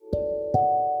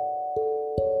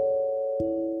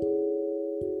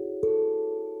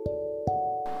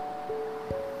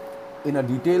In a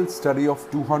detailed study of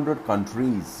 200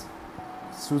 countries,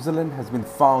 Switzerland has been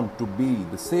found to be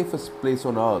the safest place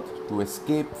on earth to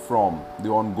escape from the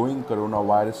ongoing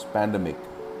coronavirus pandemic,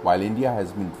 while India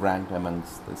has been ranked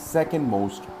amongst the second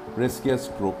most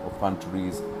riskiest group of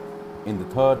countries in the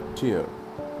third tier.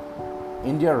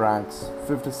 India ranks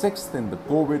 56th in the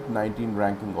COVID 19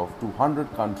 ranking of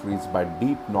 200 countries by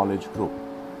Deep Knowledge Group.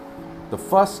 The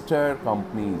first tier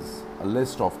accompanies a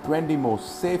list of 20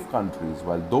 most safe countries,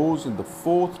 while those in the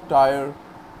fourth tier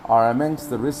are amongst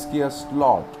the riskiest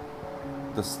lot.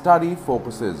 The study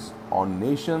focuses on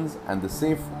nations and the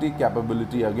safety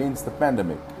capability against the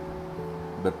pandemic.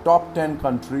 The top 10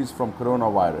 countries from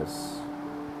coronavirus: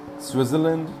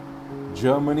 Switzerland,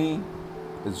 Germany,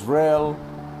 Israel,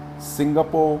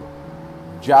 Singapore,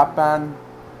 Japan,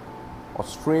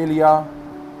 Australia,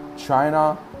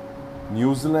 China,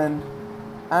 New Zealand,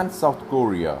 and South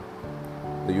Korea.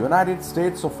 The United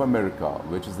States of America,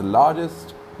 which is the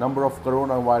largest number of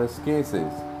coronavirus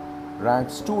cases,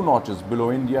 ranks 2 notches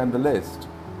below India in the list.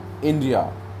 India,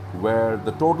 where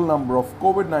the total number of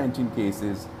COVID 19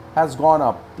 cases has gone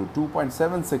up to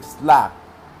 2.76 lakh,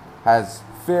 has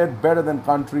fared better than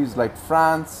countries like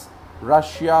France,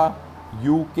 Russia,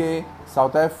 UK,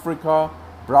 South Africa,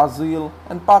 Brazil,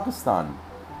 and Pakistan.